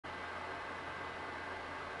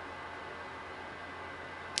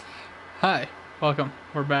Hi, welcome.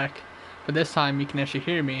 We're back. But this time you can actually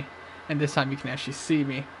hear me, and this time you can actually see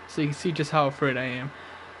me, so you can see just how afraid I am.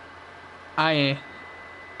 I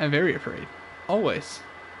am very afraid, always.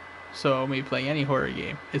 So me playing any horror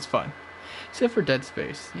game is fun, except for Dead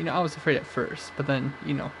Space. I was afraid at first, but then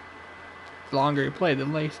the longer you play, the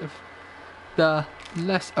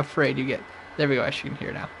less afraid you get. There we go. I can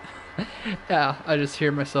hear now. Yeah, I just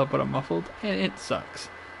hear myself, but I'm muffled, and it sucks.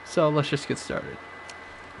 So let's just get started.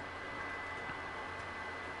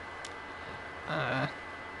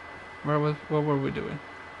 What were we doing?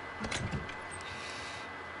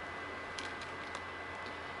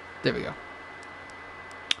 There we go.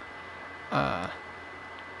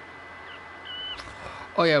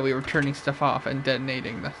 Oh yeah, we were turning stuff off and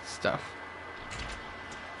detonating the stuff.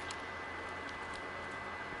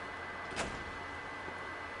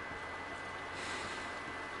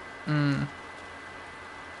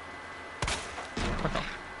 Okay.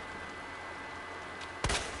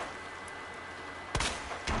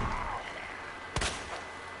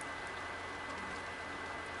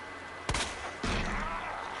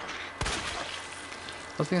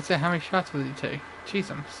 I was gonna say, how many shots would he take?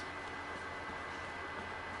 Jesus.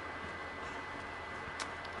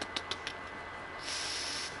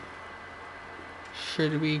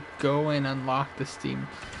 Should we go and unlock the Steam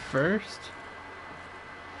first?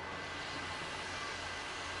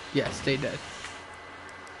 Yeah, stay dead.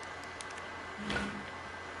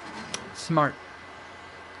 Smart.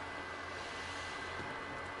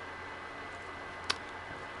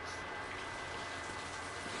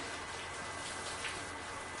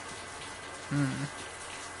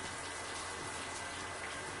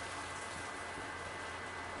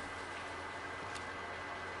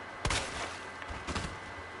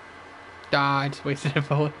 I just wasted a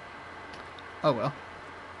bullet. Oh well.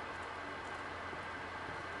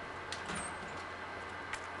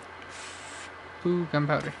 Ooh,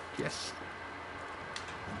 gunpowder. Yes.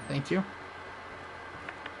 Thank you.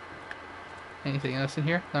 Anything else in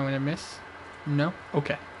here that I'm gonna miss? No?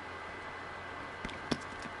 Okay.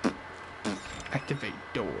 Activate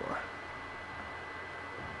door.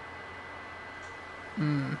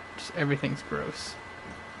 Just everything's gross.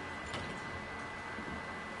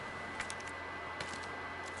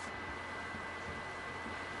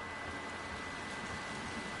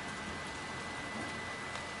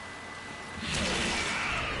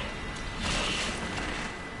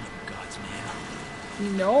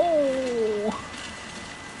 No.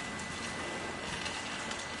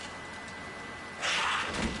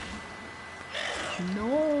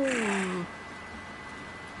 No.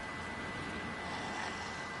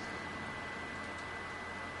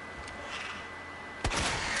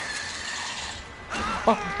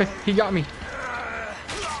 Oh, he got me.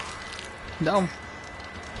 No.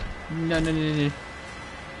 No.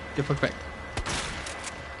 Get fucked back.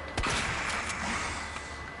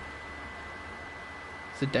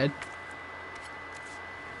 Is it dead?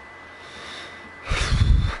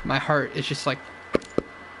 My heart is just like,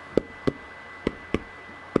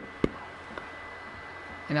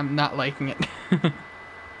 and I'm not liking it.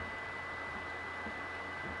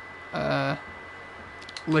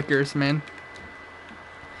 Lickers, man.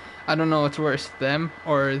 I don't know what's worse, them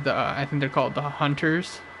or I think they're called the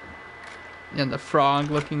hunters, and the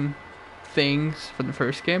frog-looking things from the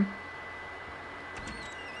first game.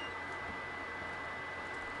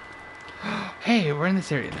 Hey, we're in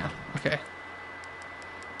this area now. Okay.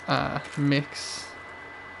 Mix.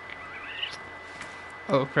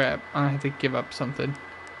 Oh crap, I have to give up something.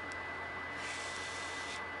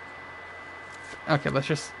 Okay, let's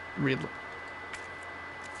just read.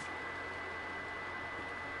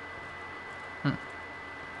 Well,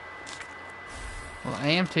 I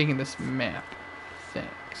am taking this map.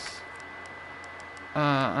 Thanks.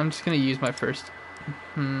 I'm just gonna use my first.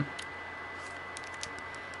 I'm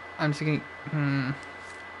just gonna.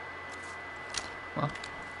 Well.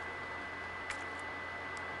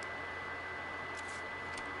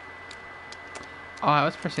 Oh, I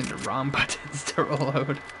was pressing the wrong buttons to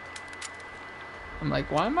reload. I'm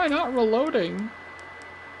like, why am I not reloading?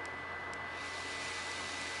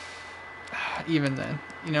 Even then,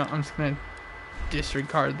 I'm just gonna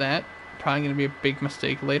disregard that. Probably gonna be a big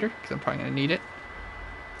mistake later because I'm probably gonna need it.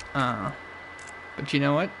 But you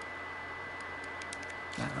know what?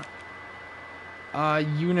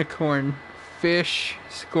 Unicorn, fish,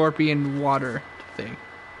 scorpion, water thing.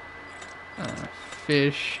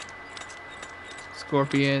 Fish,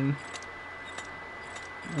 scorpion,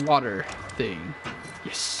 water thing.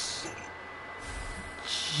 Yes.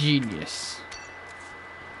 Genius.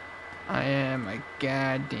 I am a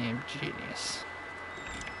goddamn genius.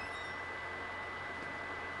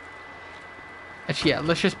 Actually, yeah,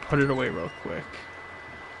 let's just put it away real quick.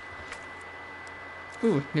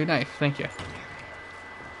 Ooh, new knife. Thank you.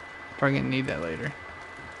 Probably gonna need that later.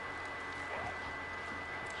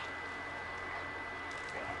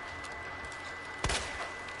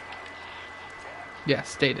 Yeah,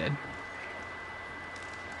 stay dead.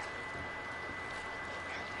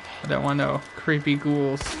 I don't want no creepy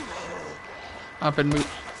ghouls up and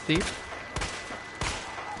move. See?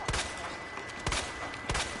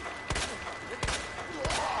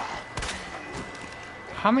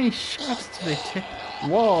 How many shots do they take?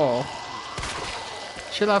 Whoa.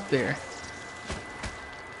 Chill up there.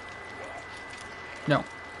 No.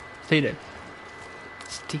 Stay dead.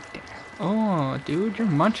 Stay there. Oh, dude, you're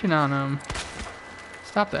munching on them.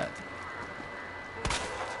 Stop that.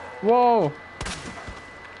 Whoa.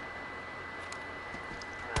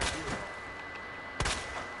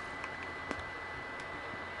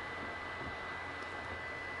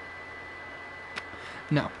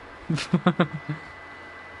 No.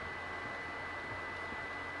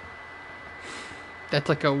 That's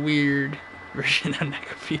like a weird version of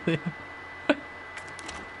necrophilia.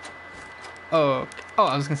 Oh,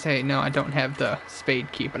 I was gonna say, no, I don't have the spade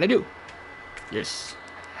key, but I do. Yes.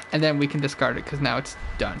 And then we can discard it, because now it's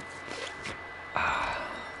done.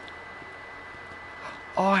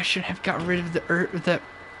 Oh, I should have got rid of the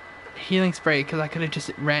healing spray, because I could have just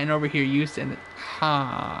ran over here, used it, and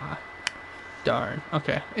darn.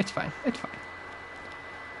 Okay, it's fine. It's fine.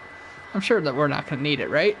 I'm sure that we're not gonna need it,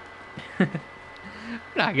 right? We're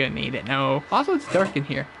not gonna need it, no. Also, it's dark in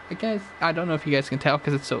here. I don't know if you guys can tell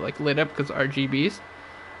because it's so like lit up because of RGBs.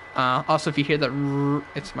 Also, if you hear that,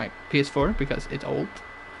 it's my PS4 because it's old.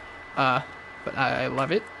 But I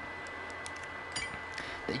love it.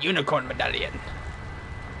 The unicorn medallion.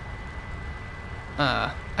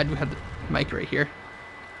 I do have the mic right here.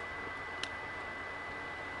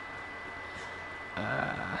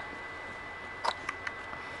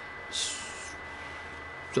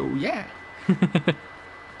 So yeah.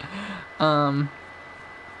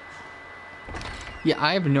 Yeah,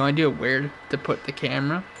 I have no idea where to put the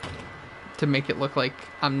camera to make it look like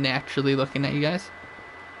I'm naturally looking at you guys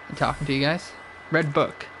and talking to you guys. Red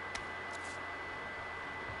book.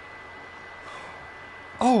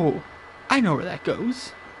 Oh, I know where that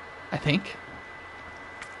goes, I think.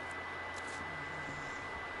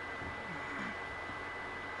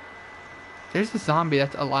 There's a zombie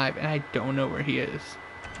that's alive and I don't know where he is.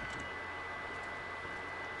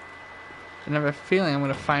 And I have a feeling I'm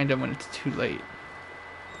going to find him when it's too late.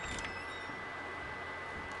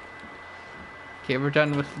 Okay, we're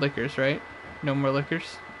done with liquors, right? No more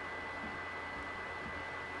liquors?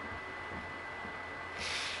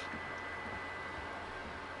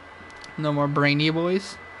 No more brainy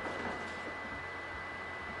boys?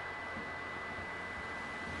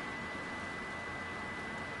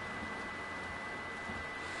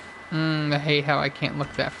 I hate how I can't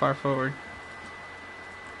look that far forward.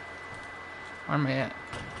 Where am I at?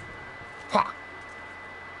 Ha!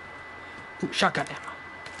 Ooh, shotgun ammo.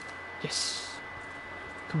 Yes.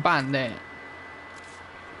 Combine that.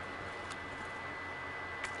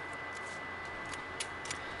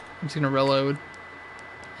 I'm just gonna reload.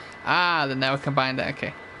 Then now we combine that.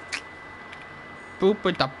 Okay. Boop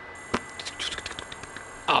with the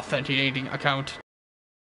authenticating account.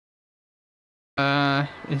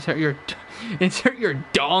 Insert your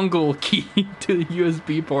dongle key to the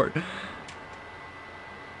USB port.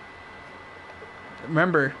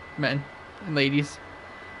 Remember, men and ladies,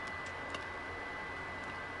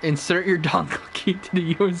 insert your dongle key to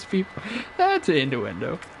the USB port. That's an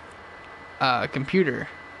innuendo. Computer.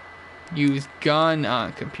 Use gun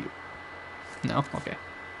on computer. No? Okay.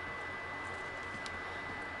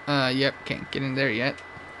 Yep, can't get in there yet.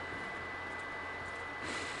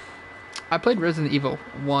 I played Resident Evil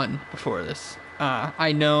 1 before this.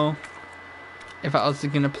 I know if I was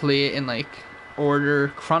gonna play it in like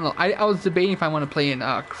order I was debating if I want to play in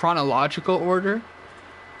chronological order,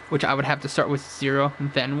 which I would have to start with 0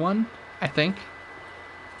 and then 1, I think.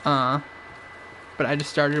 But I just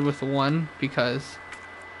started with 1 because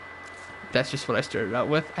that's just what I started out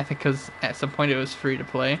with. I think because at some point it was free to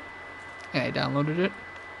play, and I downloaded it.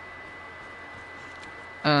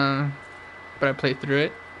 But I played through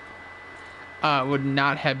it. Would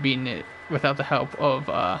not have been it without the help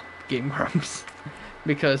of Game Grumps,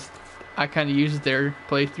 because I kind of used their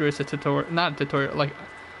playthrough as a tutorial, not a tutorial, like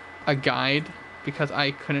a guide, because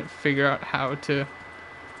I couldn't figure out how to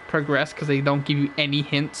progress because they don't give you any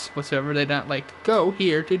hints whatsoever. They're not like, go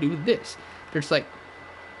here to do this. They're just like,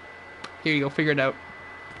 here you go, figure it out.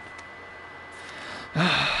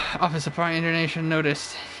 Office Supply International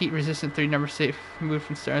noticed. Heat resistant 3 number safe. Moved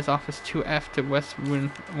from Star's office 2F to West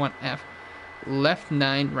Room 1F. Left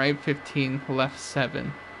 9, right 15, left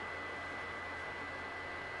 7.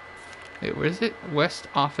 Wait, where is it? West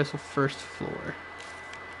office, first floor.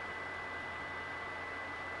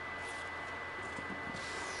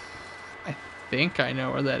 I think I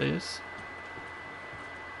know where that is.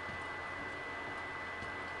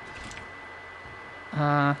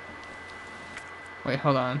 Wait,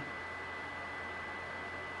 hold on.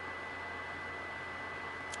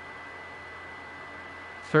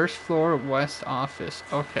 First floor, west office.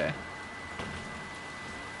 Okay.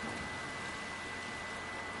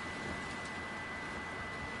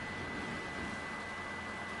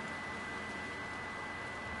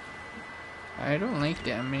 I don't like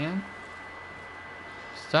that, man.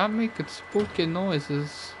 Stop making spooky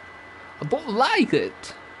noises. I don't like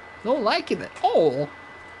it. Don't like it at all.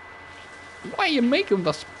 Why are you making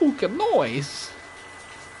the spooky noise?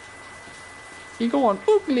 You're going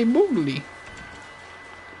oogly boogly.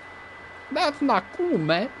 That's not cool,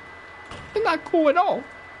 man. It's not cool at all.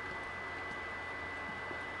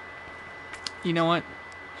 You know what?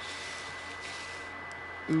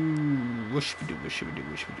 Ooh, what should we do? What should we do?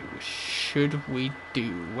 What should we do? What should we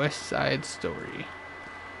do? West Side Story.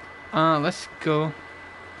 Let's go.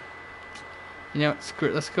 You know what? Screw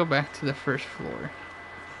it. Let's go back to the first floor.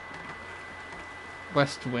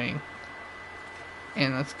 West Wing.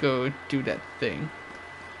 And let's go do that thing.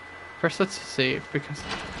 First, let's save, because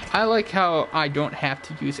I like how I don't have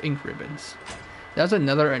to use ink ribbons. That was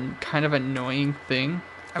another kind of annoying thing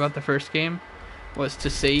about the first game, was to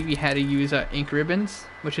save you had to use ink ribbons,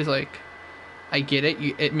 which is like, I get it,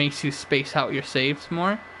 it makes you space out your saves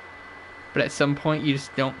more, but at some point you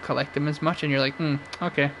just don't collect them as much, and you're like,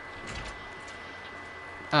 okay.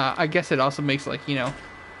 I guess it also makes, like, you know,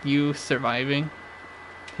 you surviving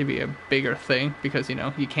to be a bigger thing, because, you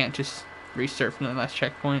know, you can't just restart from the last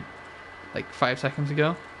checkpoint like 5 seconds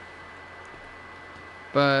ago.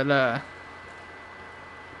 But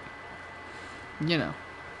you know,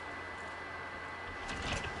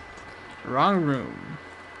 wrong room.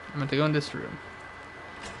 I'm going to go in this room.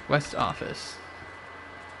 West office.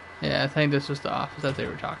 Yeah, I think this was the office that they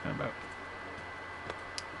were talking about.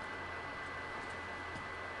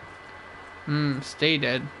 Stay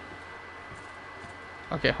dead.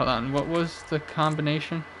 Okay, hold on. What was the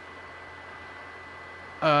combination?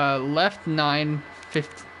 Left 9,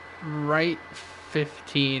 15, right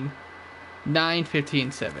 15, 9,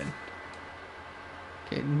 15, 7.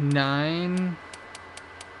 Okay, 9,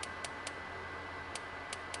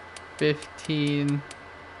 15,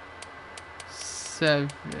 7.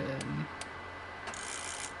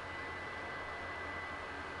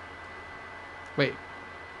 Wait,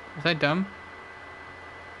 was I dumb?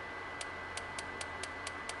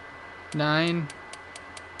 9,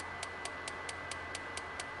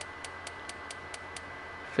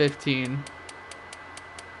 15,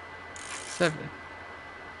 7.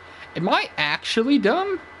 Am I actually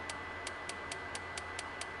dumb?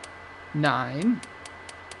 9,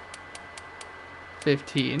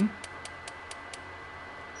 15,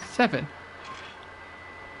 7.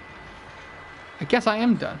 I guess I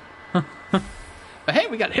am done. But hey,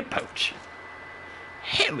 we got a hip pouch.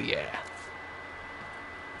 Hell yeah.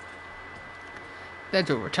 That's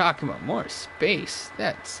what we're talking about. More space.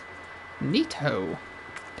 That's neato.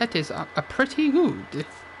 That is a pretty good.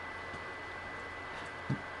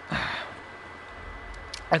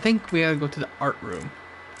 I think we gotta go to the art room.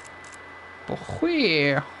 But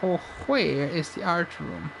where? Oh, where is the art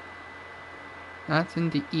room? Not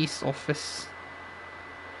in the east office.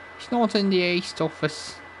 It's not in the east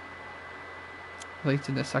office. Like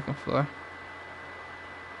to the second floor.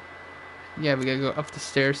 Yeah, we gotta go up the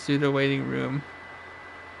stairs to the waiting room.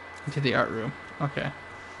 Into the art room. Okay.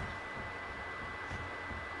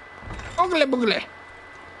 Oogly boogly.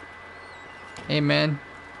 Hey man,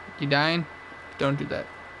 you dying? Don't do that.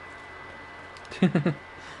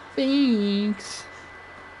 Thanks.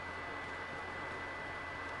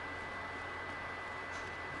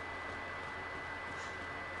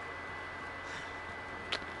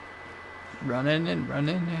 Running and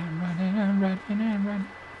running and running and running and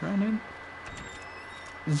running.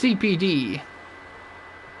 ZPD.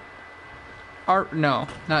 Art, no,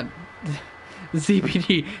 not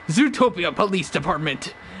ZPD. Zootopia Police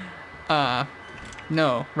Department.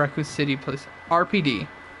 No, Raccoon City Police. RPD.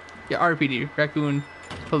 Yeah, RPD. Raccoon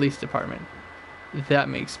Police Department. That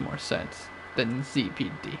makes more sense than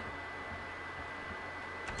ZPD.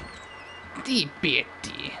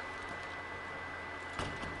 ZPD.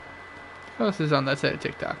 Who else is on that side of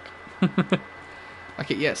TikTok?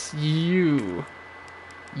 Okay, yes, you.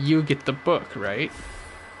 You get the book, right?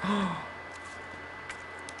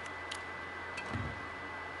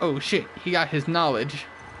 Oh shit, he got his knowledge.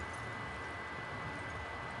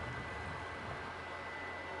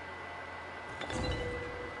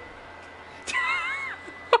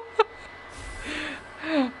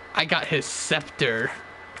 I got his scepter.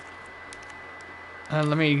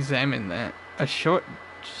 Let me examine that. A short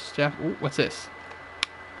staff. Ooh, what's this?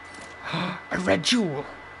 A red jewel.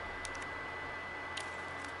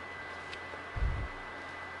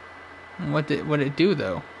 What did it do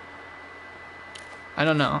though? I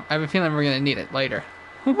don't know. I have a feeling we're gonna need it later.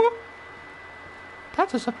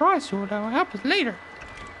 That's a surprise jewel that will help us later.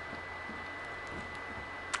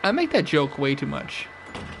 I make that joke way too much.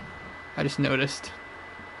 I just noticed.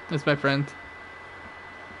 That's my friend.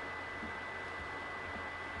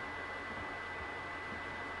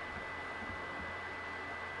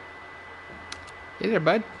 Hey there,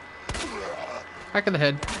 bud. Back of the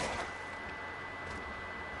head.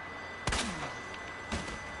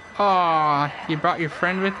 Aw, you brought your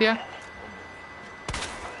friend with you?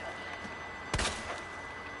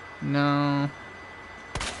 No.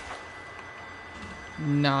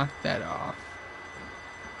 Knock that off.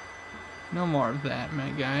 No more of that, my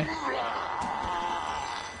guy.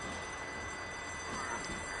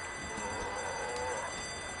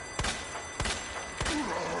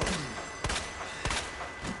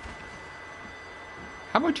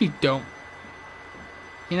 How about you don't?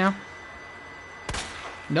 You know?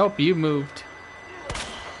 Nope, you moved.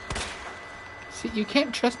 See, you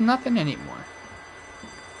can't trust nothing anymore.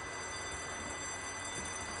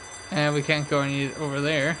 And we can't go any over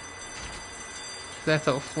there. That's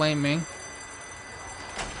all flaming.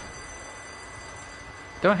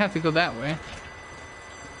 Don't have to go that way.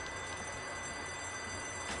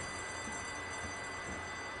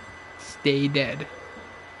 Stay dead.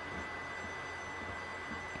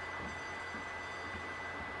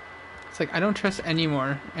 It's like I don't trust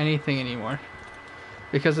anything anymore.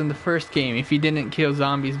 Because in the first game, if you didn't kill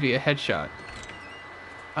zombies via headshot,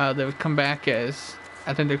 they would come back as,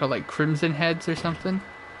 I think they're called like Crimson Heads or something,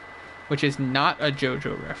 which is not a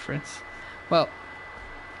JoJo reference. Well,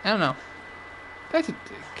 I don't know. That's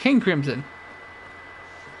King Crimson.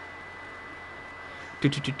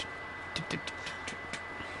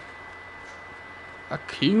 A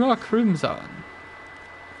King of Crimson.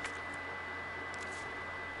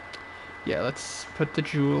 Yeah, let's put the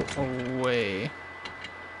jewel away.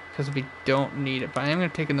 Because we don't need it. But I am going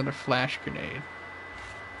to take another flash grenade.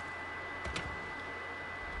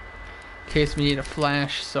 In case we need to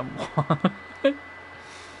flash someone.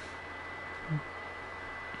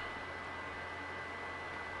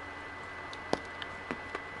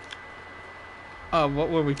 What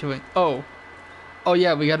were we doing? Oh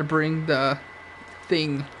yeah, we gotta bring the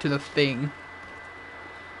thing to the thing.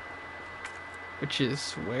 Which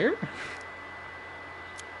is where?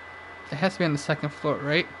 It has to be on the second floor,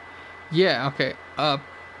 right? Yeah, okay. Up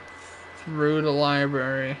through the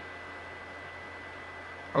library.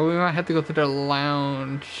 Or we might have to go to the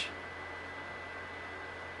lounge.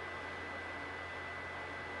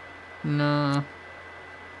 No.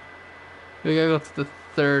 We gotta go to the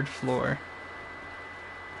third floor.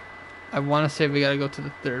 I want to say we gotta go to the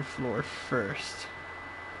third floor first.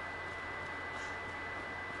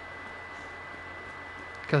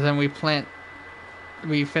 Because then we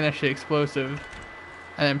finish the explosive.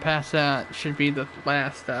 And then past that should be the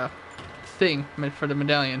last thing for the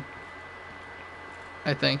medallion.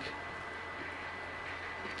 I think.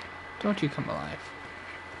 Don't you come alive.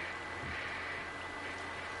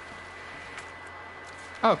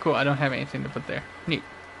 Oh, cool. I don't have anything to put there. Neat.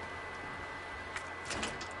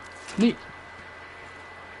 Neat.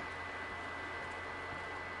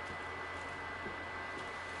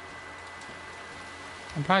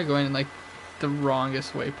 I'm probably going in like the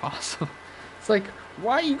wrongest way possible. It's like,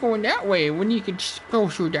 why are you going that way when you could just go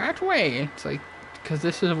through that way? It's like, because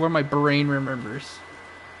this is where my brain remembers.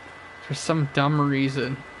 For some dumb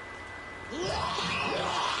reason.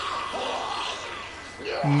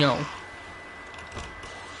 No.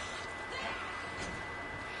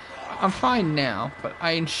 I'm fine now, but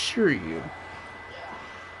I assure you,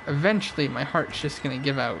 eventually my heart's just gonna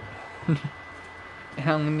give out. And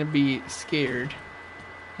I'm gonna be scared.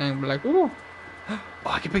 And I'm gonna be like, ooh. Oh,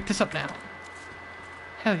 I can pick this up now.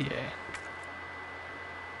 Hell yeah.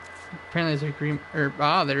 Apparently there's a green herb.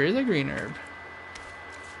 Ah, there is a green herb.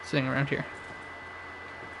 Sitting around here.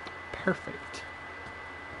 Perfect.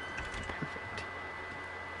 Perfect.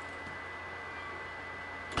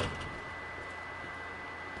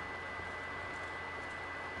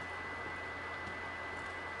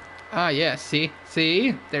 Ah, yeah, see?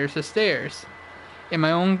 See? There's the stairs. in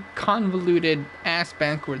my own convoluted ass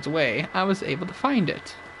backwards way, I was able to find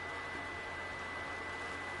it.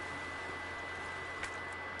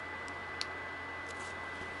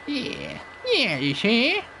 Yeah, you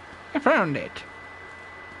see? I found it.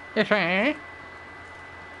 You see?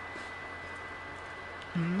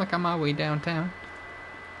 Look on my way downtown.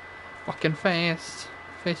 Walking fast.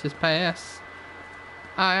 Faces pass.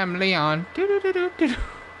 I am Leon. Do-do-do-do-do.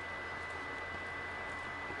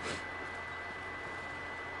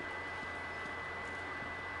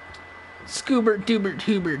 Scoobert, Dubert,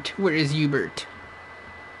 Hubert, where is Hubert?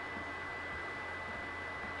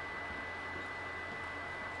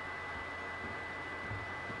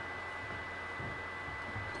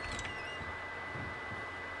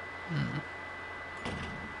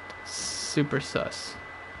 Super sus.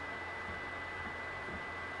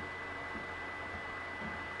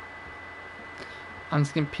 I'm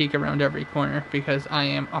just gonna peek around every corner because I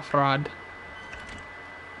am a fraud.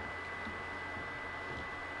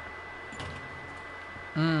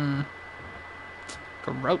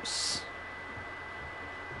 Gross.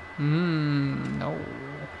 No.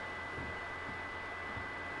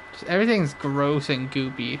 Just everything's gross and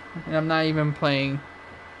goopy. And I'm not even playing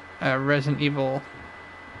Resident Evil.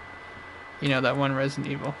 You know, that one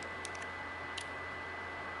Resident Evil.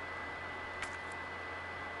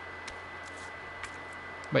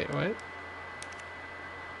 Wait, what?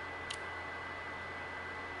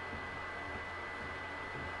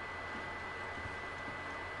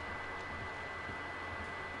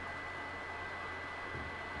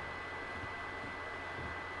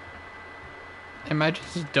 Am I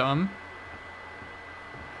just dumb?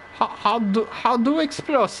 How do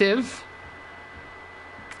explosive?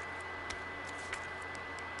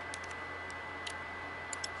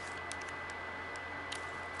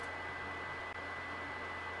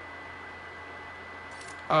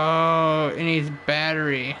 Oh, it needs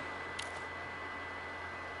battery.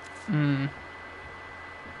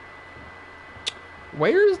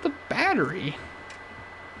 Where's the battery?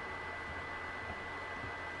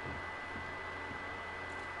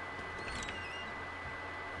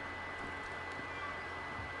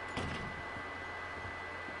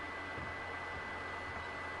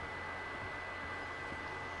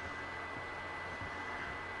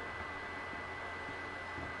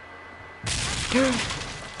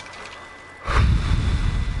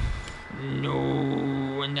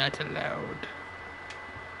 No, not allowed.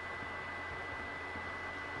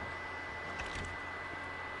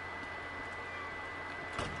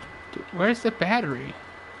 Dude, where's the battery?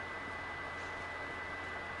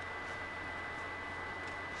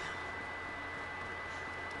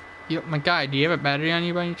 Yo, my guy, do you have a battery on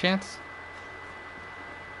you by any chance?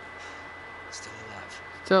 Still alive.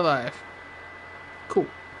 Still alive. Cool.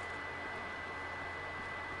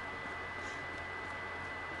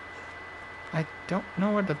 I don't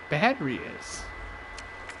know where the battery is.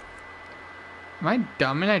 Am I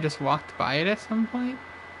dumb and I just walked by it at some point?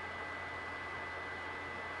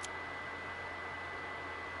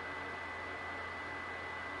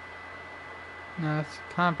 No, that's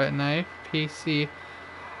a combat knife. PC.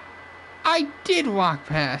 I did walk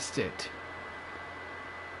past it.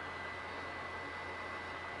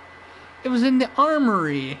 It was in the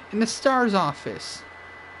armory, in the STARS office.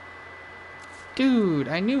 Dude,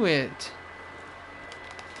 I knew it.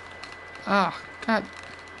 Oh, God.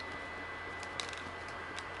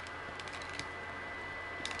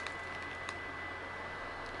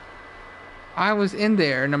 I was in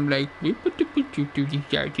there and I'm like, is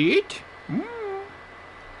that it?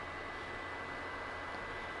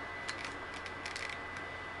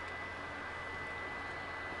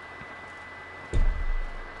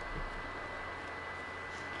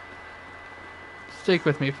 Stick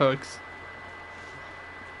with me, folks.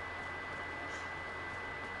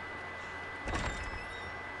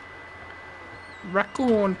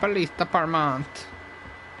 Raccoon Police Department.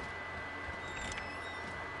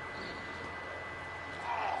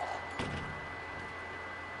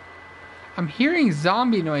 I'm hearing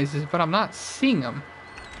zombie noises, but I'm not seeing them.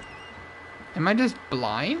 Am I just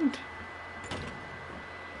blind?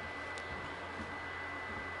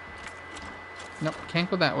 Nope, can't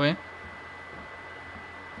go that way.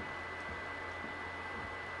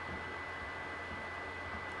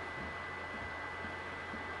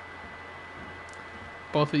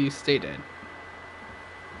 Both of you stay dead.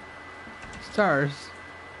 STARS.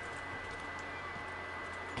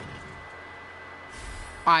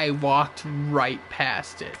 I walked right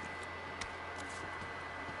past it.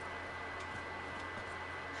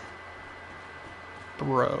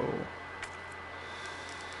 Bro.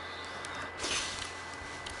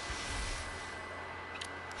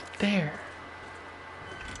 There.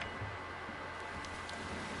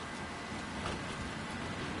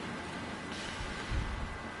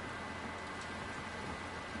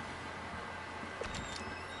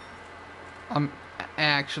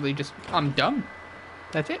 actually just... I'm dumb.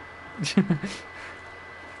 That's it.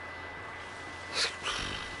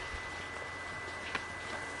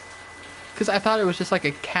 Because I thought it was just like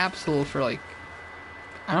a capsule for like...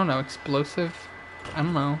 I don't know, explosive? I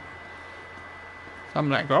don't know. So I'm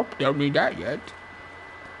like, oh, don't need that yet.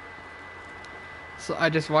 So I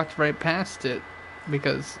just walked right past it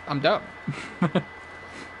because I'm dumb.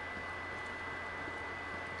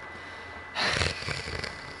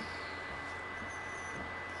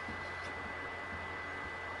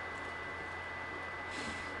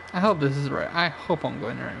 I hope this is right. I hope I'm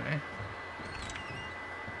going the right way.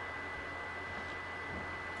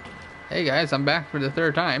 Hey guys, I'm back for the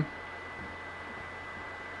third time.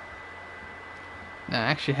 Now I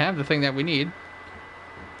actually have the thing that we need.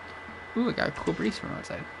 Ooh, I got a cool breeze from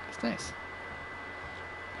outside. That's nice.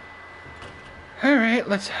 Alright,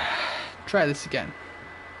 let's try this again.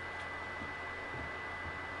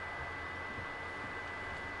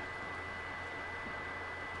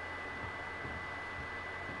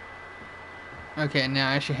 Okay, now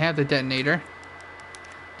I actually have the detonator.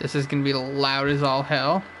 This is gonna be loud as all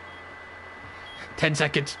hell. 10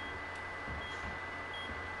 seconds.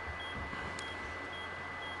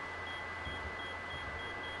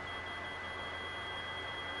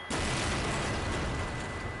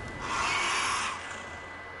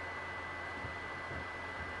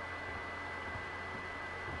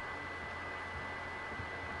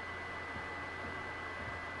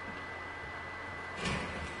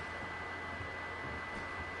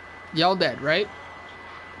 Y'all dead, right?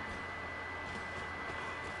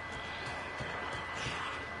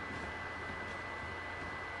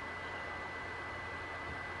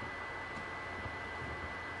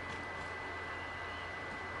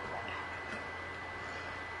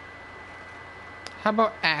 How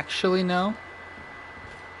about actually no?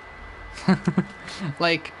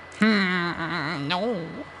 Like, no.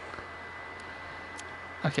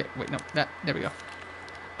 Okay, wait, no, there we go.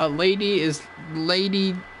 A lady is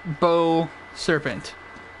Lady Bow Serpent.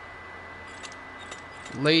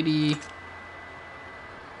 Lady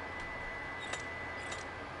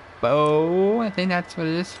Bow, I think that's what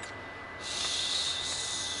it is.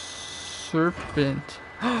 Serpent.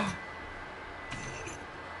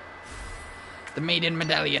 The Maiden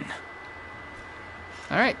Medallion.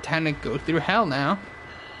 Alright, time to go through hell now.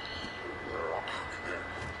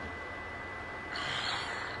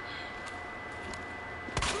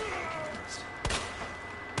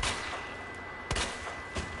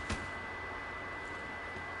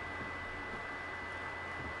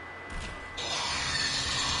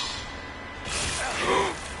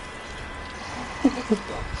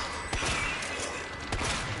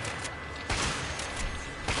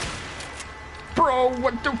 Bro,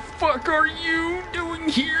 what the fuck are you doing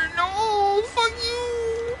here? No, fuck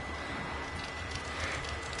you!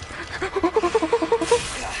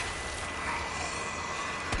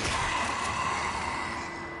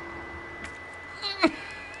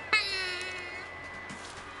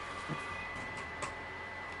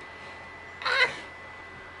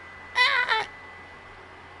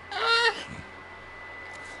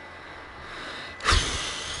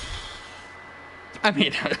 I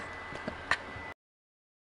mean,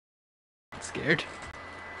 scared.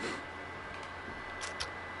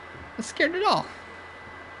 Not scared at all.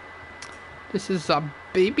 This is a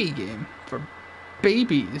baby game for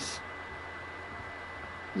babies.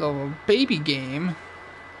 Little baby game. Get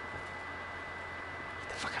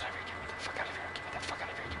the fuck out of here, get me the fuck out of here, get me the fuck out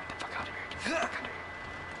of here, get me the fuck out of here, get me the fuck out of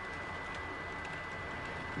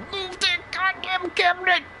here. Move that goddamn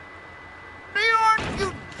cabinet! Leon,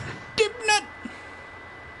 you dipnut!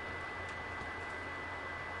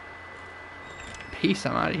 Peace,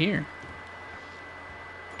 I'm out of here.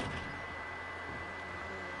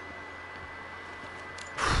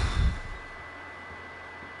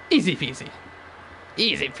 Easy peasy.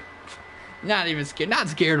 Easy. Not even scared. Not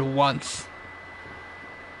scared once.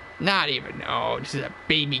 Not even. Oh, this is a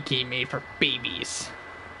baby game made for babies.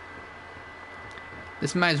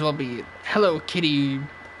 This might as well be Hello Kitty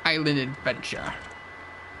Island Adventure.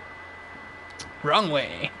 Wrong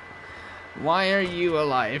way. Why are you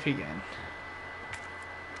alive again?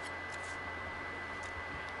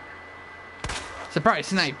 Surprise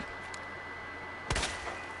snipe.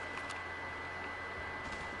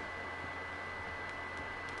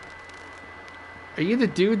 Are you the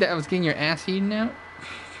dude that was getting your ass eaten out?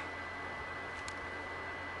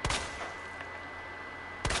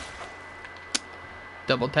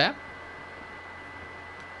 Double tap.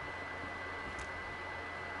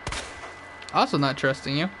 Also not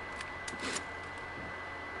trusting you.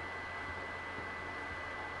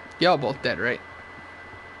 Y'all both dead, right?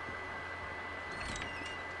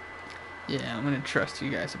 Yeah, I'm gonna trust you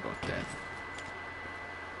guys about that.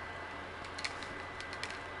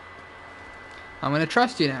 I'm gonna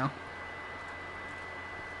trust you now.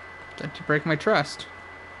 Don't you break my trust.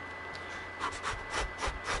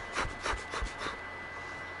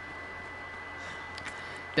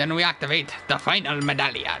 Then we activate the final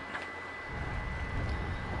medallion.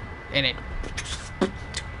 In it.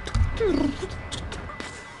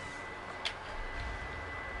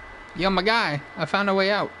 Yo, my guy, I found a way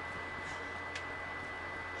out.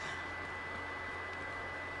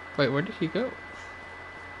 Wait, where did he go?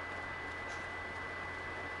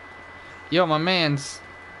 Yo, my mans.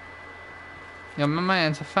 Yo, my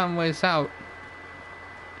mans, I found ways out.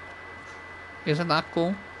 Isn't that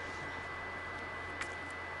cool?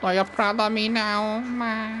 Are you proud of me now,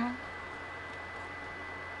 ma?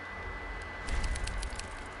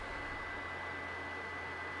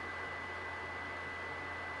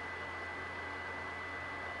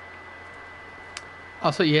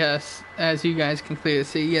 Also, yes, as you guys can clearly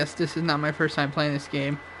see, yes, this is not my first time playing this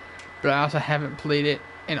game, but I also haven't played it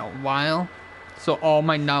in a while, so all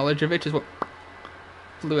my knowledge of it just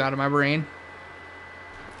flew out of my brain.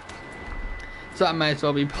 So I might as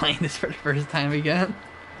well be playing this for the first time again.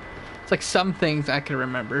 It's like some things I can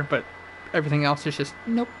remember, but everything else is just,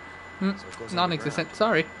 nope, non-existent,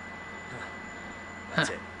 sorry. That's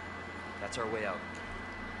it. That's our way out.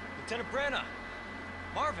 Lieutenant Brenna!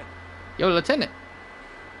 Marvin! Yo, Lieutenant.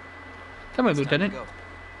 Come on, Lieutenant. Marvin.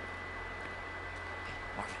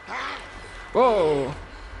 Whoa!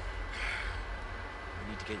 We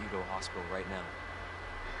need to get you to a hospital right now.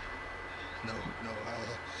 No,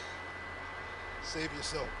 save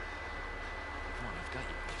yourself. Come on, I've got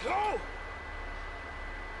you. Go!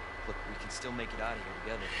 Look, we can still make it out of here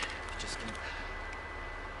together. Just can...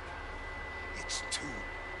 It's too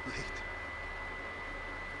late.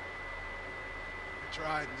 I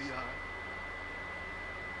tried, Leon.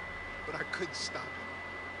 But I couldn't stop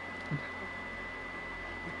it.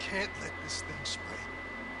 We can't let this thing spread.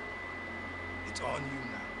 It's on you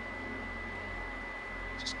now.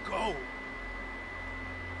 Just go.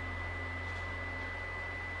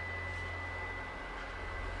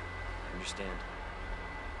 I understand.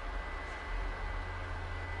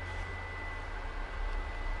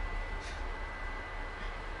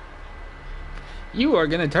 You are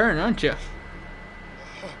gonna turn, aren't you?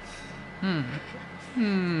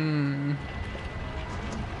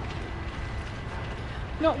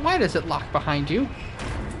 No, why does it lock behind you?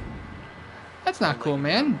 That's not cool,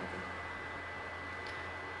 man.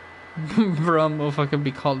 Bro, I'm gonna fucking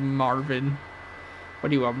be called Marvin.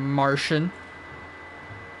 What are you, a Martian?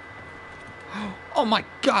 Oh my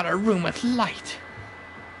god, a room with light!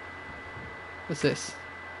 What's this?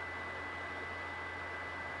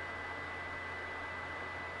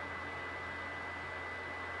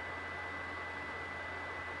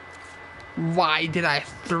 Why did I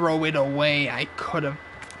throw it away? I could have...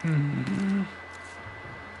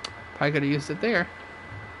 Probably could have used it there.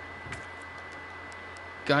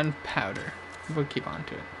 Gunpowder. We'll keep on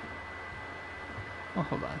to it. We'll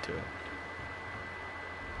hold on to it.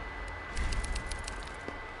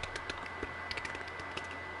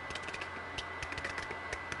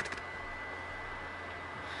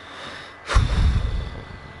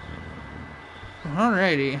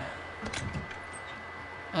 Alrighty.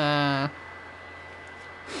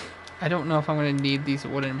 I don't know if I'm going to need these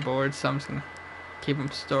wooden boards, so I'm just going to keep them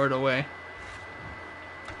stored away.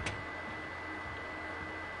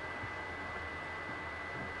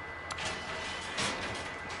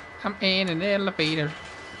 I'm in an elevator.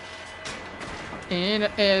 In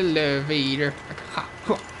an elevator.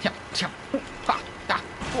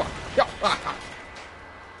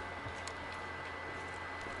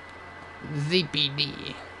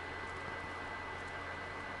 ZPD.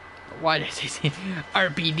 Why does it say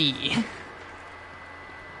RPD?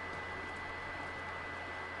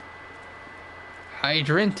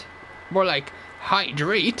 Hydrant? More like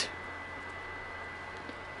hydrate.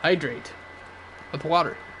 Hydrate. With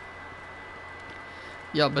water.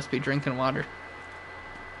 Y'all must be drinking water.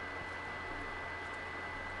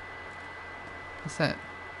 What's that?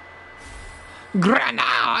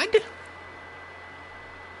 Grenade!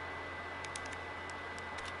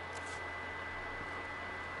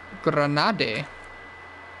 Grenade.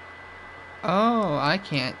 Oh, I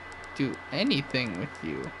can't do anything with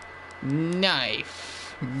you.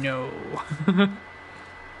 Knife. No.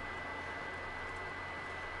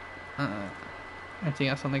 Anything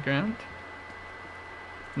else on the ground?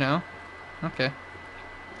 No? Okay.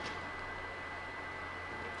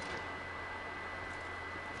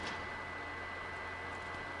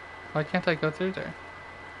 Why can't I go through there?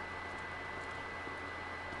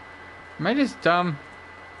 Am I just dumb?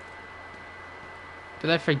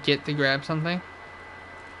 Did I forget to grab something?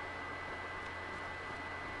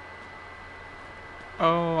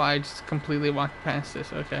 Oh, I just completely walked past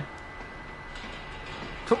this. Okay.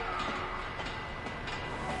 Cool.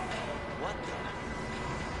 What the?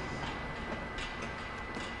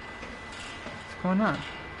 What's going on?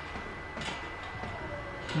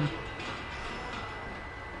 Oh.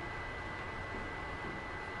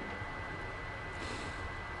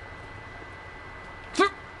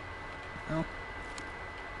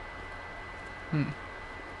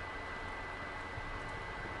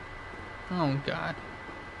 Oh God.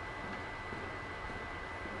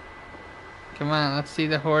 Come on, let's see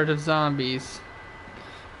the horde of zombies.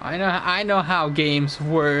 I know how games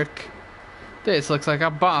work. This looks like a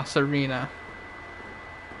boss arena.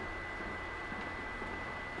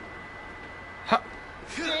 Ha.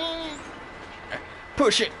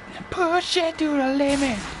 Push it to the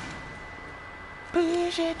limit.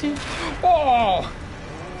 Push it to. Oh!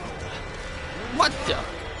 What the?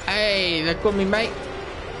 Hey, look at me, mate.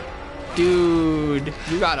 Dude,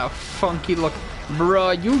 you got a funky look.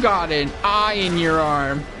 Bruh, you got an eye in your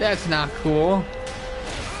arm. That's not cool.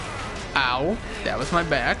 Ow. That was my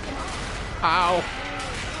back. Ow.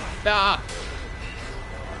 Ah.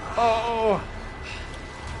 Oh.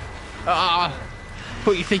 Ah.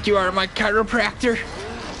 Who you think you are, my chiropractor?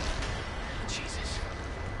 Jesus.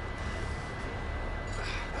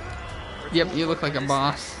 Yep, you look like a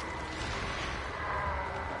boss.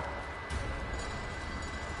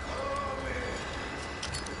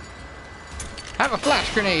 Have a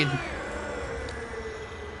flash grenade.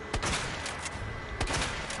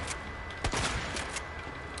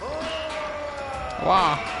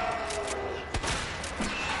 Wow.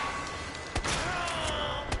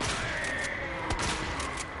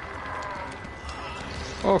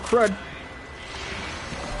 Oh, crud.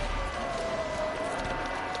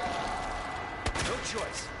 No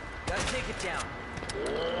choice. Gotta take it down.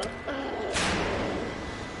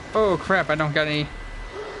 Oh, crap, I don't got any.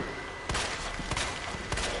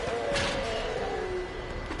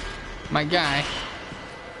 My guy.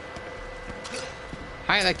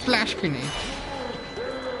 I like flash grenade.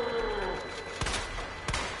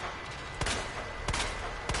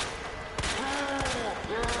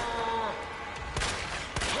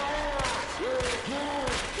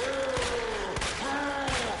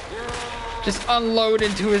 Just unload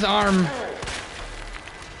into his arm.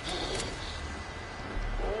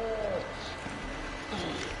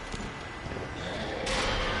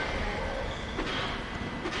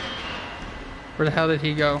 Where the hell did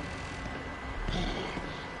he go?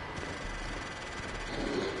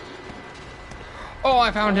 Oh, I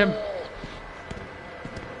found him.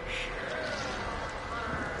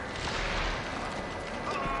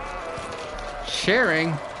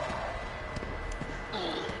 Sharing?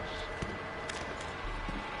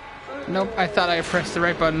 Nope, I thought I pressed the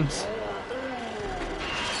right buttons.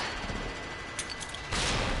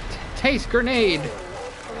 Taste grenade.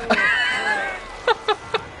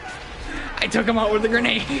 I took him out with the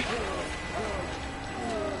grenade.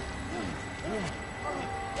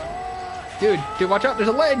 Dude, watch out, there's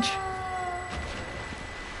a ledge.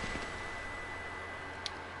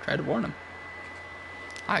 Tried to warn him.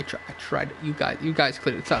 I tried. You guys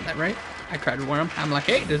clearly saw that, right? I tried to warn him. I'm like,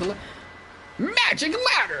 hey, there's a magic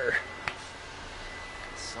ladder.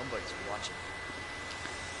 Somebody's watching.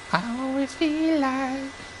 I always feel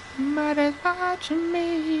like somebody's watching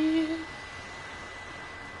me.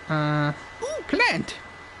 Ooh, plant.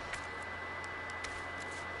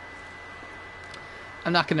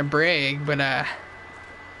 I'm not gonna brag, but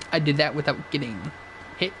I did that without getting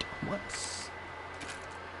hit once.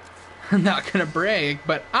 I'm not gonna brag,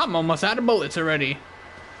 but I'm almost out of bullets already.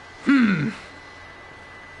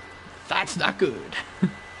 That's not good.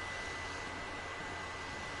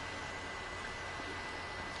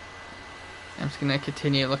 I'm just gonna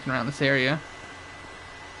continue looking around this area.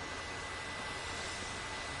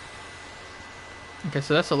 Okay,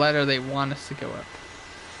 so that's the ladder they want us to go up.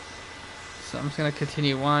 So I'm just gonna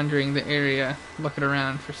continue wandering the area, looking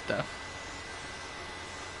around for stuff.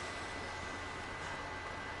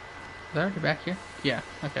 Is that already back here? Yeah,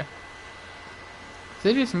 okay. So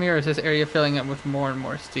it just mirrors this area filling up with more and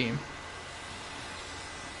more steam.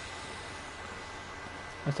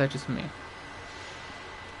 Or is that just me?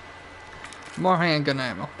 More handgun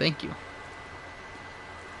ammo, thank you.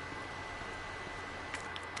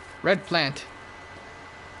 Red plant.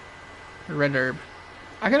 Red herb.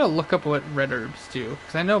 I gotta look up what red herbs do,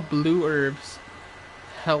 because I know blue herbs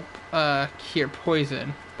help cure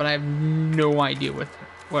poison, but I have no idea what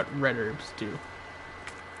red herbs do.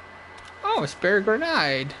 Oh, a spare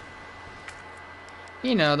grenade.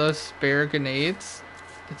 You know, those spare grenades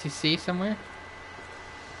that you see somewhere?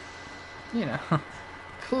 You know,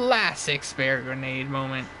 classic spare grenade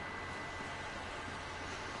moment.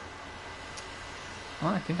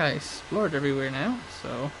 Well, I think I explored everywhere now,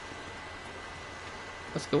 so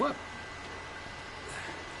let's go up.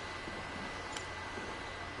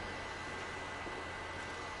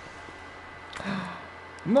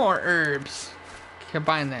 More herbs.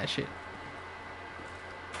 Combine that shit.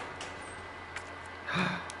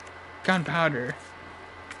 Gunpowder.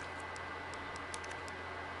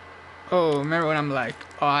 Oh, remember when I'm like,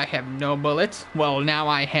 oh, I have no bullets? Well, now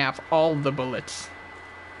I have all the bullets.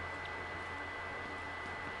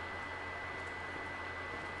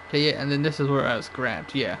 Okay, yeah, and then this is where I was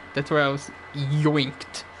grabbed. Yeah, that's where I was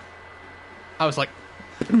yoinked. I was like,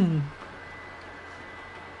 I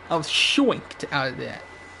was shoinked out of that.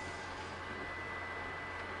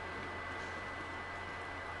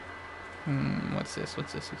 What's this?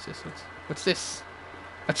 What's this? What's this? What's this?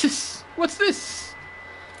 What's this? What's this?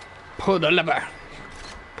 Pull the lever.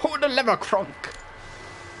 Pull the lever, Crunk.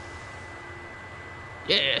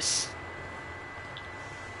 Yes.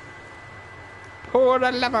 Pull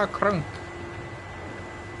the lever, Crunk.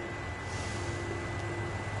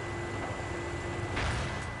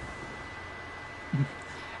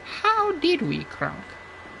 How did we, Crunk?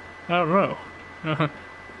 I don't know.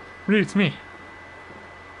 It's me.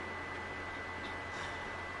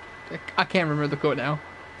 I can't remember the code now.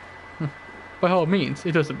 By all means,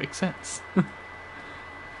 it doesn't make sense.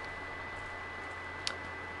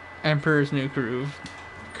 Emperor's New Groove.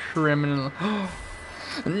 Criminal.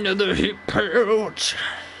 Another hip pouch.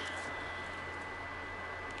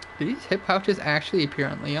 Did these hip pouches actually appear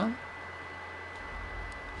on Leon?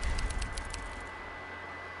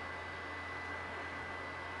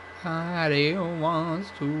 Daddy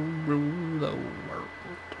wants to rule the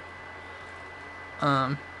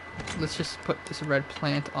world. Let's just put this red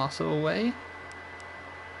plant also away.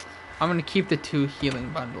 I'm gonna keep the 2 healing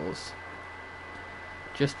bundles.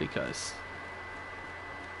 Just because.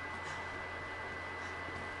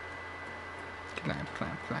 Clamp,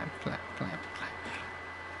 clamp, clamp, clamp, clamp, clamp.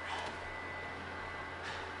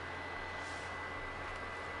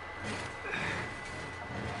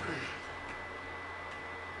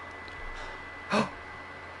 Oh!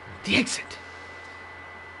 The exit!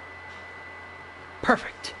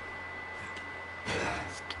 Perfect!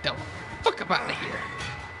 Let's get the fuck up out of here!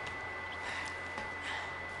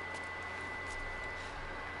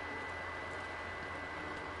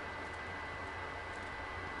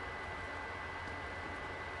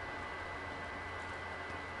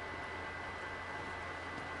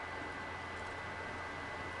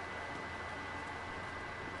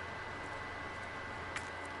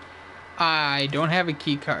 I don't have a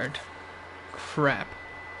key card. Crap.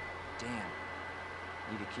 Damn.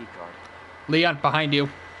 Need a key card. Leon, behind you.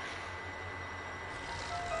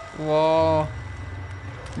 Whoa.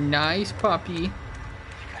 Nice puppy. You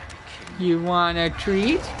gotta be kidding me. You want a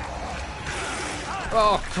treat?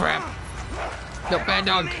 Oh, crap. No, bad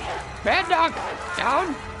dog. Bad dog.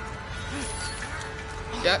 Down.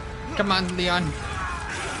 Yeah, come on, Leon.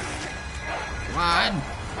 Come on.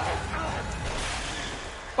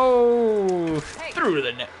 Oh, Hey. through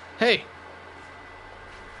the net. Hey.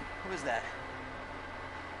 Who is that?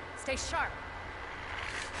 Stay sharp.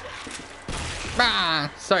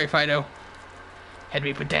 Ah, sorry, Fido. Had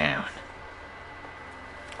me put down.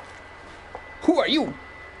 Who are you?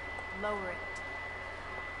 Lower it.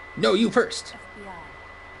 No, you first.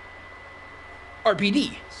 FBI.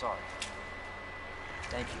 RPD. Sorry.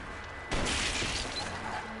 Thank you.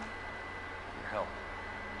 Your help.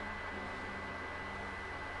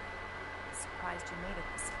 Surprised you made it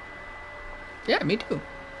this far. Yeah, me too.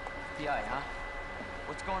 FBI, huh?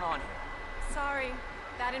 What's going on here? Sorry,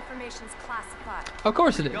 that information's classified. Of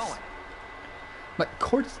course it is. Going. But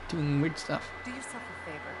court's doing weird stuff. Do yourself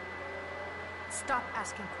a favor. Stop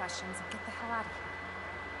asking questions and get the hell out of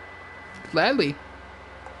here. Gladly.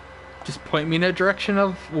 Just point me in the direction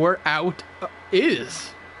of where out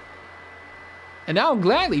is. And now I'll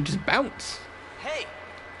gladly just bounce. Hey!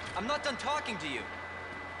 I'm not done talking to you.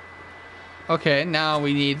 Okay, now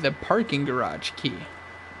we need the parking garage key.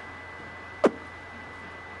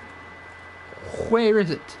 Where is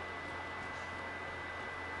it?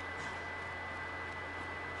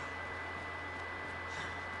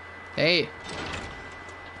 Hey.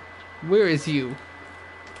 Where is you?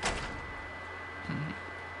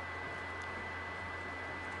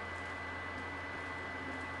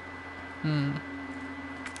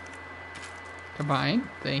 Combine.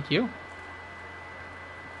 Thank you.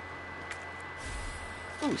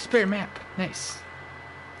 Ooh, spare map. Nice.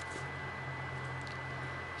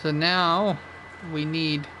 So now we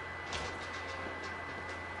need.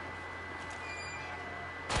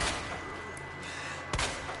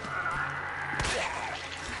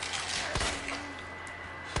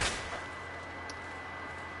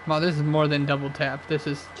 Wow, this is more than double tap. This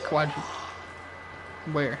is quadru.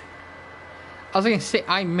 Where? I was gonna say,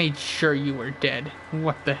 I made sure you were dead.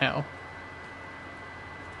 What the hell?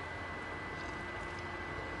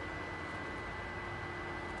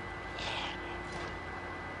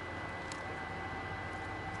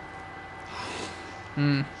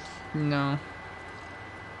 No.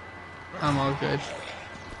 I'm all good.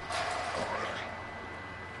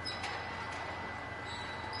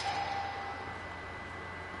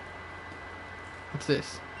 What's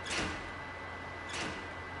this?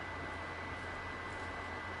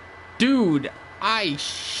 Dude, I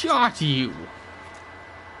shot you.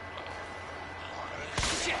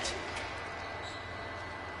 Shit!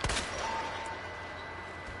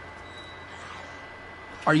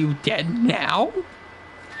 Are you dead now?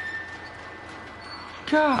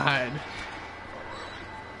 God.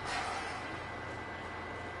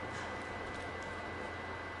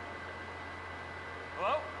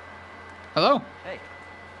 Hello? Hello? Hey,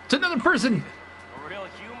 It's another person. a real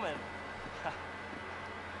human.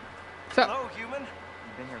 So, Hello, human. You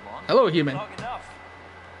been here long? hello, human. Long enough.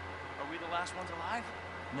 Are we the last ones alive?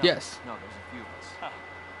 No. Yes. No, there's a few of us. Huh.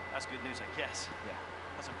 That's good news, I guess. Yeah.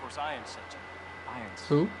 That's of course Irons sent you. Irons?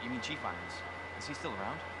 Who? You mean Chief Irons? Is he still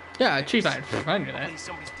around? Yeah, Chief, I knew that. Hopefully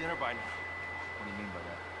somebody's dinner by now. What do you mean by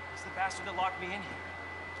that? He's the bastard that locked me in here.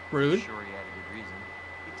 Rude. Sure, he had a good reason.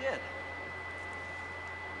 He did.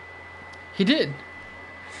 He did.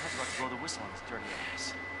 I was about to blow the whistle on his dirty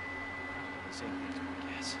ass. The same things,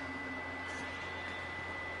 I guess.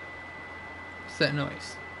 What's that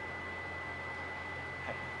noise?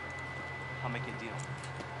 Hey, I'll make you a deal.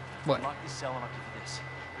 What? Lock this cell and I'll give you this.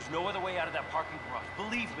 There's no other way out of that parking garage.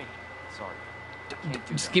 Believe me. Sorry. Can't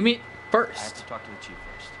do Just that. give me it I have first. to talk to the chief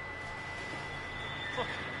first. Look,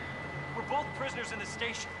 we're both prisoners in this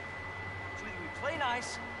station. So either we play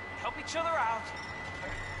nice, help each other out.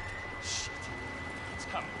 Shit. It's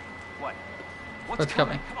coming. What? What's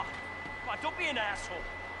coming? Come on. Come on, don't be an asshole.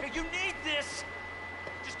 Hey, you need this.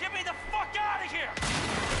 Just get me the fuck out of here.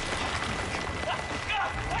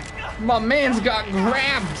 My man's got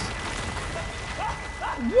grabbed.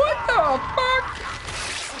 What the fuck?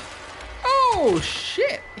 Oh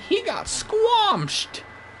shit! He got squamshed.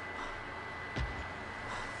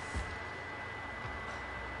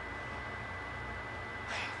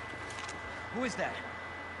 Who is that?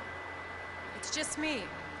 It's just me.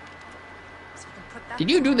 So we can put that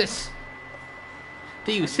Did you do aside. this?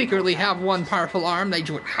 Do you secretly have one powerful arm that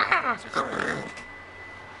you would? I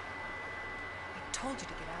told you to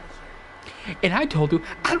get out of here. And I told you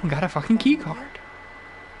I don't got a fucking key card.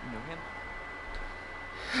 You know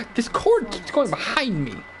him? This cord keeps going behind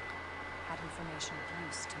me. Had information of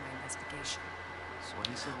use to my investigation. So what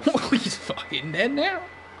he said was... Well, he's fucking dead now.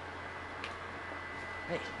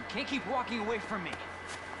 Hey, you can't keep walking away from me.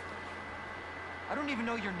 I don't even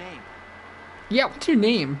know your name. Yeah, what's your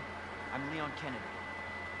name? I'm Leon Kennedy.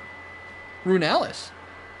 Ruen.Allis.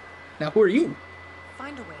 Now, who are you?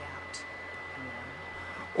 Find a way out.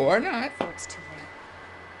 Or not. Before it's too late.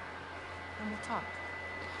 And we'll talk.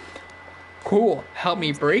 Cool. Help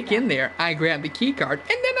me break in there. I grab the key card and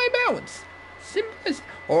then I bounce. Simple as.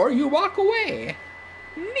 Or you walk away.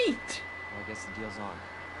 Neat. Well, I guess the deal's on.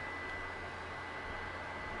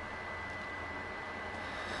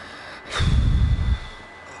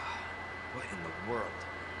 What in the world?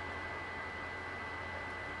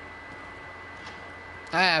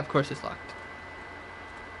 Ah, of course it's locked.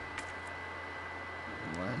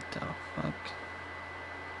 What the fuck?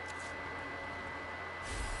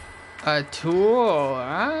 A tool.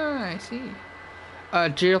 Ah, I see. A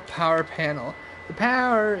jail power panel. The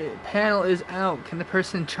power panel is out. Can the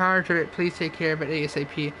person in charge of it please take care of it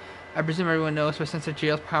ASAP? I presume everyone knows, but since the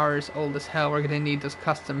jail's power is old as hell, we're gonna need those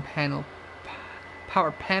custom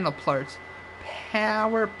power panel parts.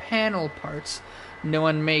 Power panel parts no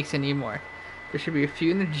one makes anymore. There should be a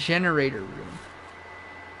few in the generator room.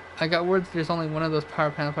 I got word that there's only one of those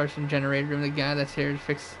power panel parts in the generator room. The guy that's here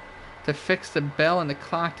to fix the bell in the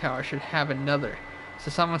clock tower should have another. So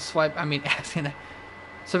someone asking that.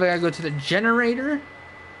 So we gotta go to the generator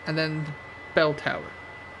and then the bell tower.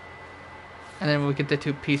 And then we'll get the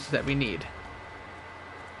two pieces that we need.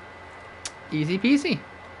 Easy peasy.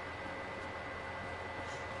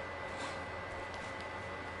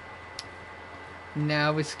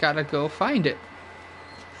 Now we just gotta go find it.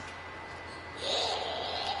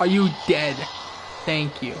 Are you dead?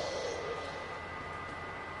 Thank you.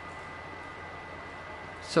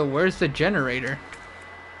 So where's the generator?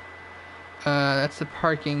 That's the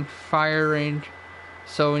parking fire range.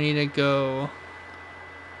 So we need to go.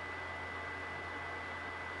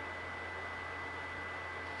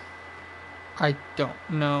 I don't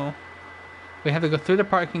know. We have to go through the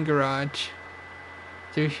parking garage,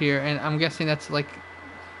 through here, and I'm guessing that's like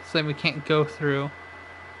something we can't go through.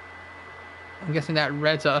 I'm guessing that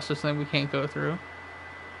red's also something we can't go through.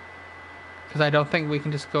 Because I don't think we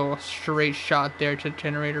can just go a straight shot there to the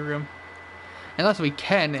generator room. Unless we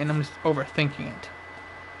can, and I'm just overthinking it.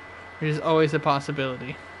 Which is always a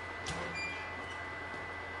possibility.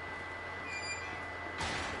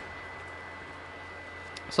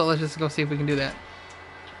 So let's just go see if we can do that.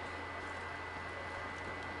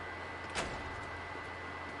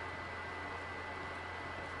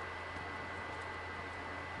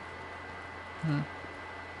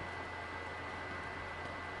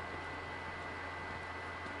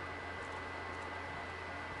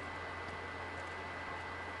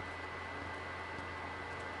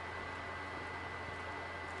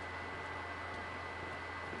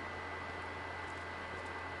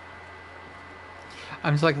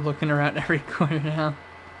 I'm just like looking around every corner now.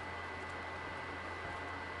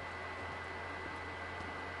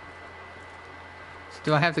 So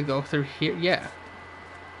do I have to go through here? Yeah.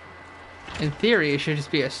 In theory, it should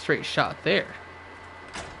just be a straight shot there.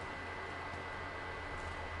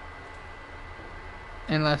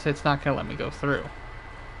 Unless it's not going to let me go through.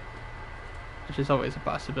 Which is always a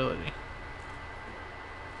possibility.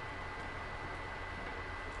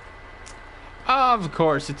 Of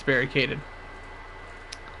course, it's barricaded.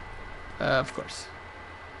 Of course.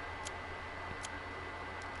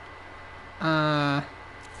 Well,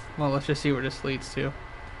 let's just see where this leads to.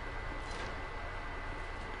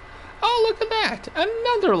 Oh, look at that!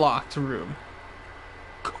 Another locked room.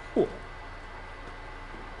 Cool.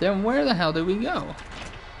 Then where the hell did we go?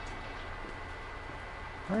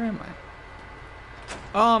 Where am I?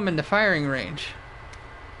 Oh, I'm in the firing range.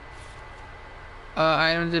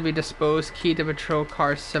 Items to be disposed. Key to patrol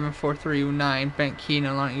car 74309. Bent key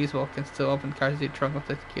no longer usable. Can still open cars to the trunk with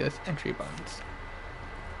the keyless entry buttons.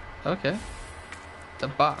 Okay. The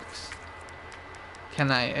box.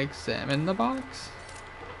 Can I examine the box?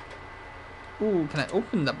 Ooh, can I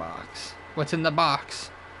open the box? What's in the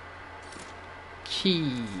box?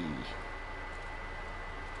 Key.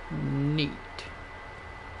 Neat.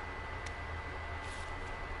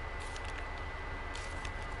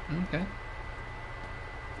 Okay.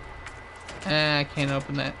 I can't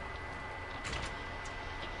open that.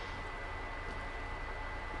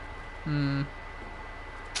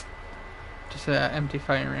 Just an empty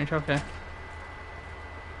firing range, okay.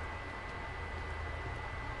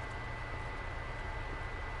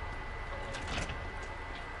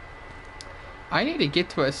 I need to get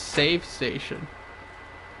to a save station.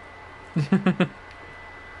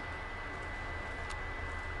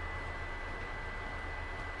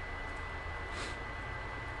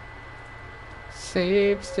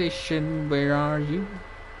 Save station, where are you?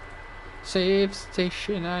 Save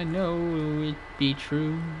station, I know it be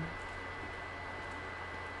true.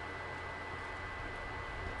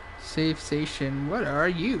 Save station, what are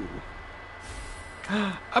you?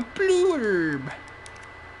 A blue herb!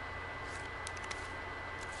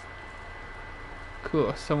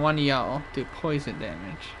 Cool, so one of y'all do poison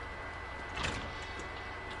damage.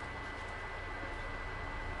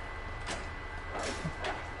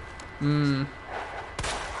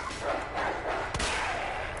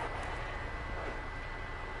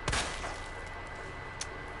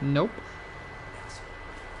 Nope.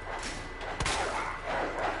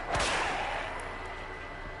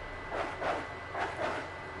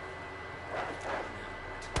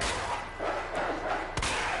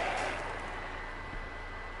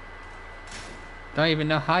 Don't even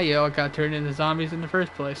know how y'all got turned into zombies in the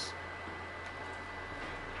first place.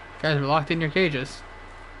 Guys are locked in your cages.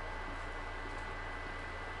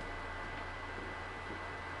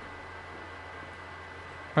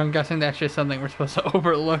 I'm guessing that's just something we're supposed to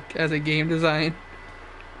overlook as a game design.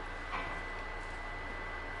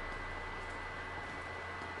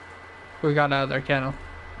 We got out of their kennel.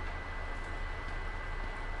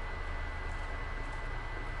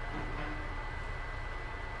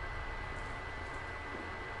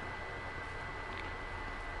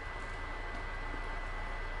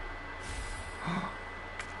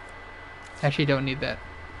 Actually, don't need that.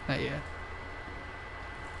 Not yet.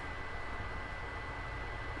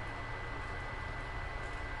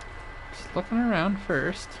 Just looking around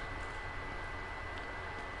first.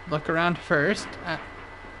 Look around first.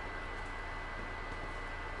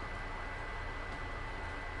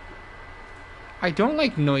 I don't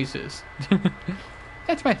like noises.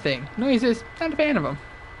 That's my thing. Noises, not a fan of them.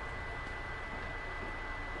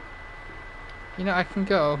 You know, I can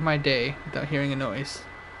go my day without hearing a noise.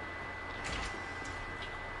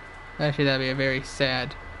 Actually, that'd be a very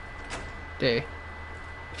sad day.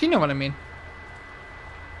 If you know what I mean.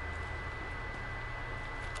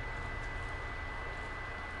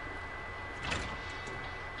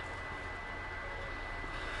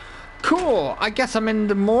 Cool. I guess I'm in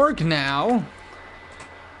the morgue now.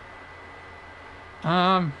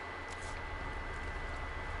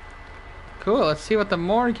 Cool. Let's see what the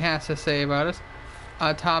morgue has to say about us.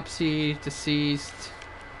 Autopsy, deceased.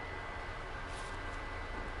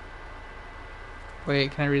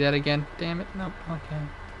 Wait, can I read that again? Damn it. Nope. Okay.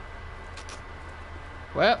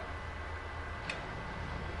 Well.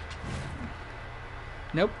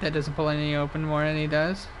 Nope, that doesn't pull any open more than he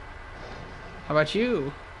does. How about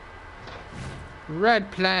you?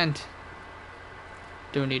 Red plant.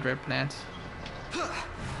 Don't need red plants.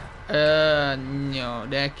 No,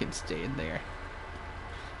 that can stay in there.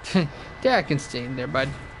 That can stay in there, bud.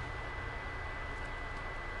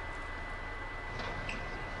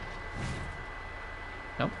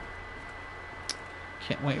 Nope.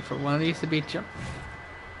 Can't wait for one of these to be jump.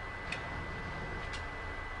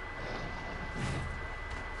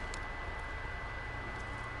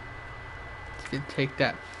 Let's take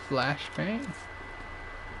that flashbang.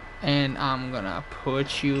 And I'm gonna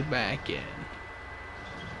put you back in.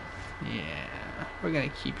 Yeah, we're gonna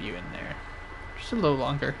keep you in there. Just a little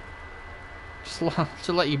longer. Just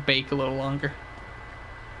to let you bake a little longer.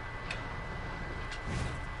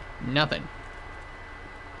 Nothing.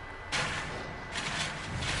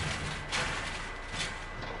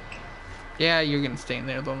 Yeah, you're gonna stay in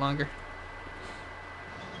there a little longer.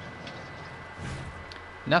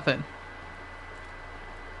 Nothing.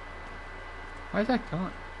 Why is that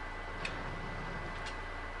gone?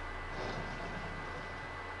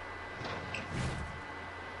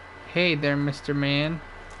 Hey there, Mr. Man.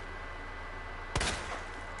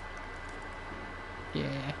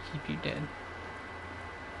 Yeah, keep you dead.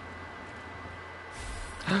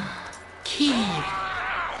 Key!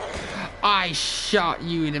 I shot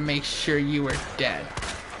you to make sure you were dead.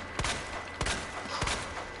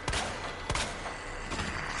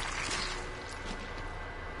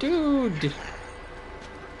 Dude!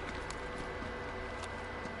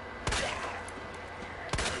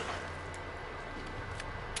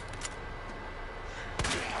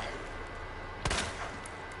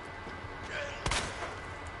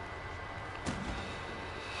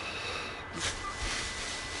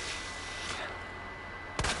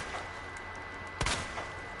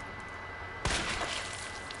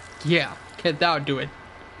 Yeah, okay, that would do it.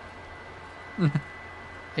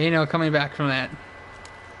 Ain't no coming back from that.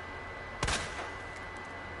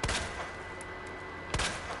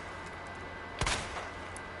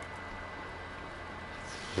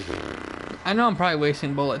 I know I'm probably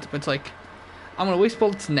wasting bullets, but it's like, I'm gonna waste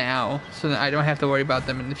bullets now so that I don't have to worry about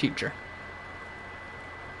them in the future.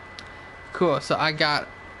 Cool, so I got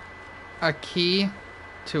a key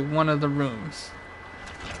to one of the rooms.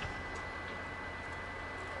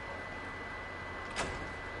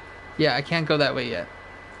 Yeah, I can't go that way yet.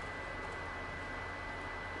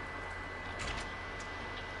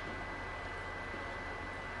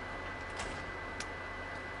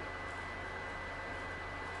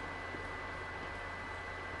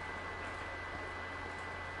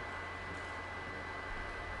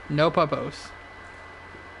 No puppos.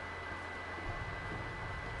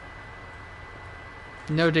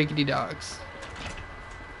 No diggity dogs.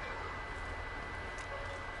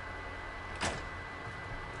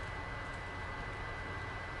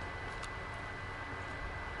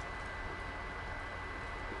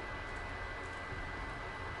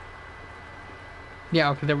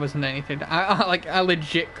 Yeah, okay, there wasn't anything. I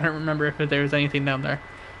legit couldn't remember if there was anything down there,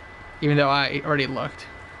 even though I already looked.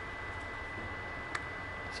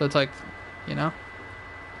 So it's like, you know.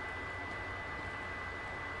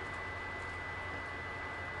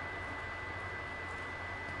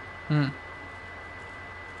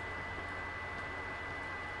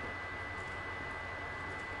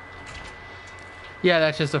 Yeah,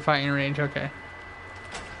 that's just a fighting range. Okay.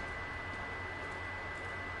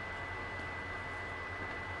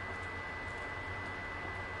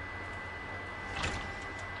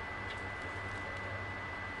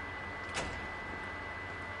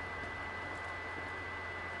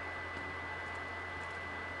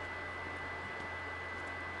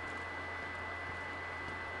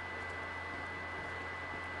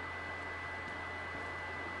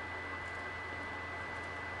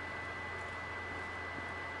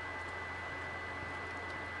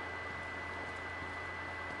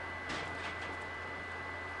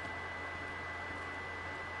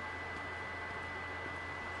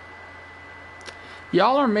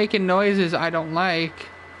 Y'all are making noises I don't like.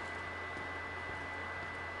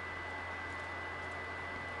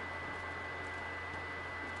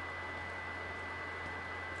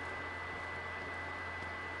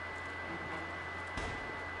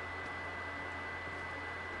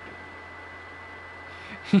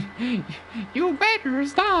 You better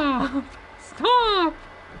stop! Stop!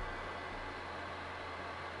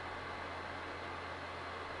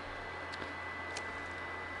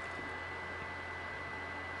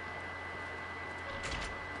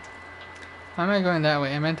 Why am I going that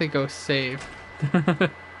way? I meant to go save.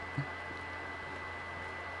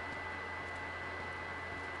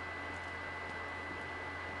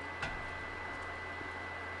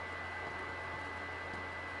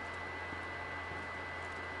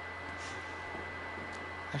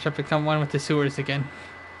 I shall become one with the sewers again.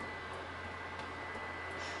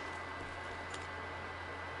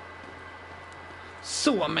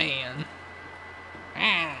 Sewer man.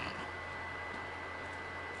 Ah.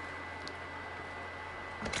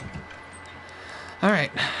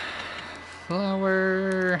 Alright.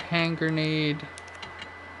 Flower, hand grenade,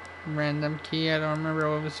 random key, I don't remember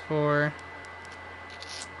what it was for.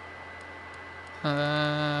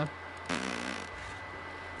 Yeah,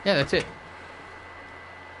 that's it.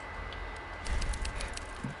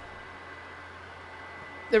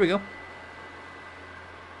 There we go.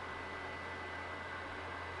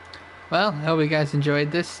 Well, I hope you guys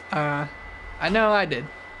enjoyed this. I know I did.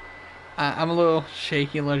 I'm a little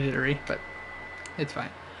shaky, a little jittery, but it's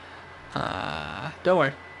fine. Don't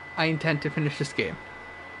worry. I intend to finish this game.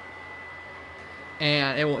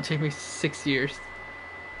 And it won't take me 6 years.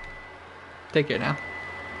 Take care now.